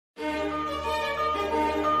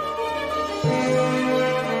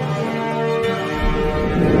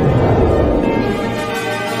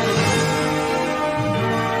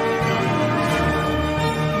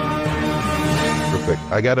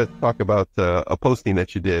I got to talk about a posting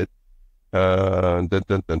that you did. Let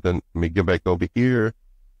me get back over here.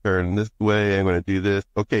 Turn this way. I'm going to do this.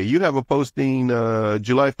 Okay, you have a posting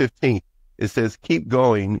July 15th. It says, keep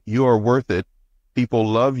going. You are worth it. People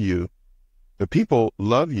love you. The people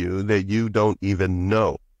love you that you don't even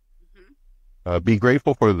know. Be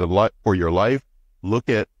grateful for for your life. Look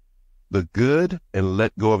at the good and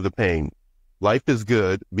let go of the pain. Life is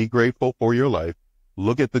good. Be grateful for your life.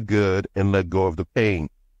 Look at the good and let go of the pain.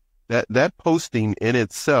 That posting in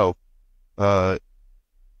itself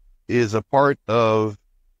is a part of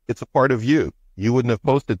you. You wouldn't have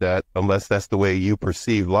posted that unless that's the way you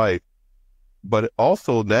perceive life. But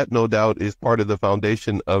also that, no doubt, is part of the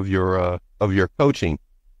foundation of your coaching.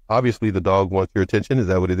 Obviously, the dog wants your attention. Is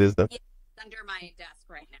that what it is, though? It's under my desk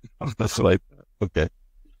right now. That's like, okay.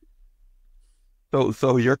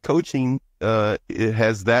 So your coaching it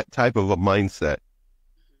has that type of a mindset.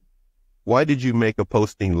 Why did you make a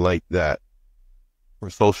posting like that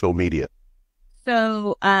for social media?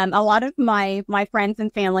 So a lot of my friends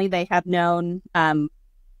and family, they have known I'd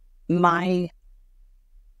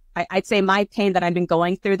say my pain that I've been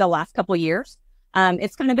going through the last couple of years.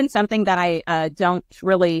 It's kind of been something that I don't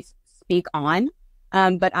really speak on,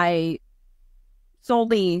 but I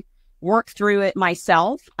solely work through it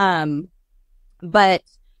myself. But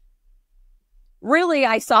really,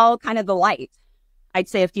 I saw kind of the light, I'd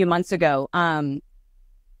say, a few months ago.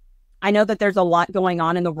 I know that there's a lot going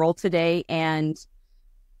on in the world today, and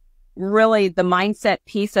really the mindset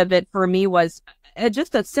piece of it for me was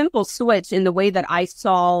just a simple switch in the way that I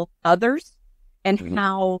saw others and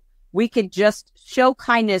how we could just show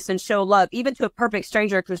kindness and show love, even to a perfect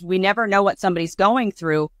stranger, because we never know what somebody's going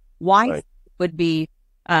through. Why would be,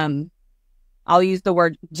 I'll use the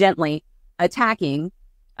word gently, attacking,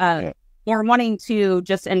 or wanting to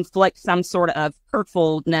just inflict some sort of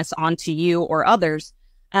hurtfulness onto you or others.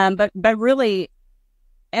 But really,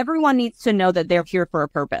 everyone needs to know that they're here for a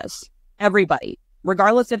purpose. Everybody,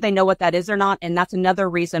 regardless if they know what that is or not. And that's another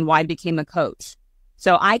reason why I became a coach.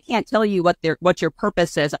 So I can't tell you what your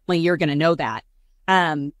purpose is. Only you're going to know that.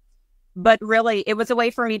 But really, it was a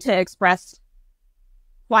way for me to express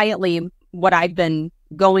quietly what I've been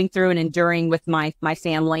going through and enduring with my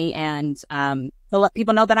family, and to let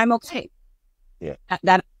people know that I'm okay. Yeah.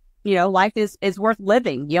 That life is worth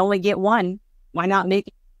living. You only get one. Why not make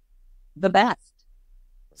it the best?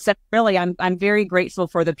 So really, I'm very grateful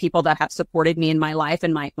for the people that have supported me in my life,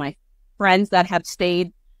 and my friends that have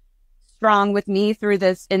stayed strong with me through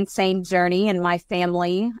this insane journey, and my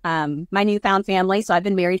family, my newfound family. So I've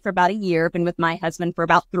been married for about a year, been with my husband for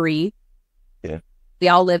about 3. Yeah. They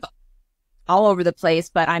all live all over the place,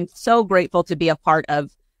 but I'm so grateful to be a part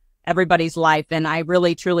of everybody's life. And I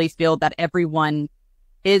really, truly feel that everyone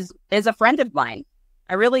is a friend of mine.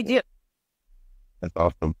 I really do. That's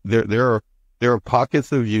awesome. There are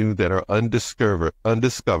pockets of you that are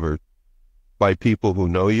undiscovered by people who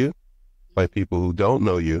know you, by people who don't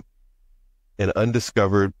know you, and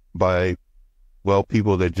undiscovered by,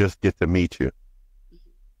 people that just get to meet you.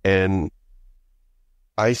 And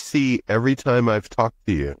I see every time I've talked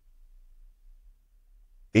to you,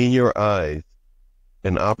 in your eyes,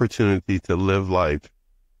 an opportunity to live life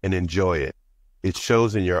and enjoy it. It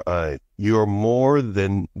shows in your eyes. You're more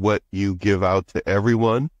than what you give out to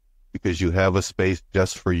everyone, because you have a space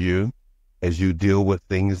just for you as you deal with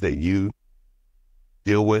things that you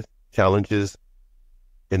deal with, challenges,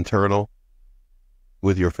 internal,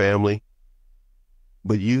 with your family.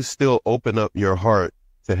 But you still open up your heart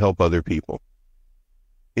to help other people.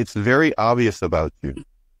 It's very obvious about you.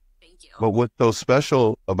 Thank you. But what's so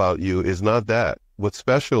special about you is not that. What's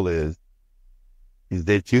special is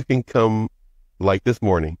that you can come like this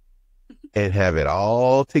morning and have it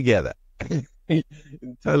all together.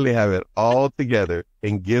 Totally have it all together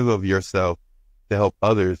and give of yourself to help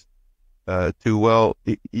others.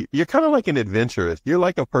 You're kind of like an adventurist. You're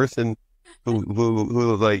like a person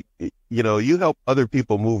who like, you help other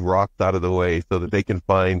people move rocks out of the way so that they can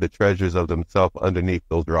find the treasures of themselves underneath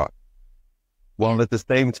those rocks. While at the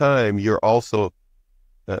same time, you're also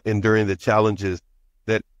enduring the challenges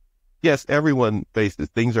that, yes, everyone faces.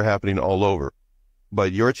 Things are happening all over,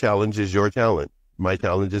 but your challenge is your challenge. My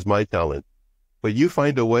challenge is my challenge. But you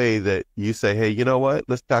find a way that you say, hey, you know what?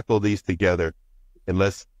 Let's tackle these together and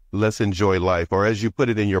let's enjoy life. Or as you put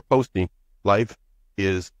it in your posting, life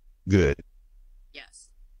is good. Yes.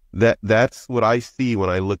 That's what I see when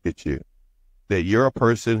I look at you, that you're a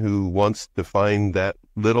person who wants to find that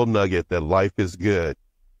little nugget that life is good,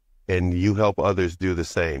 and you help others do the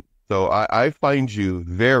same. So I find you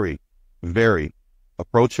very, very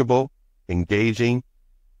approachable, engaging,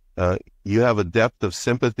 You have a depth of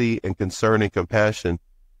sympathy and concern and compassion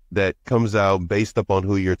that comes out based upon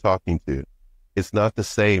who you're talking to. It's not the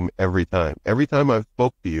same every time. Every time I've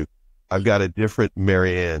spoke to you, I've got a different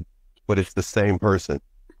Marianne, but it's the same person.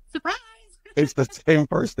 Surprise! It's the same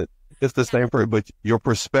person. It's the same person, but your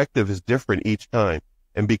perspective is different each time.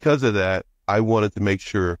 And because of that, I wanted to make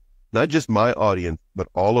sure not just my audience, but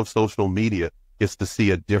all of social media gets to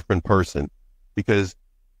see a different person, because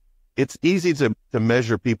it's easy to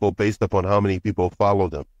measure people based upon how many people follow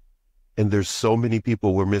them. And there's so many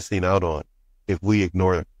people we're missing out on if we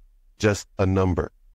ignore just a number.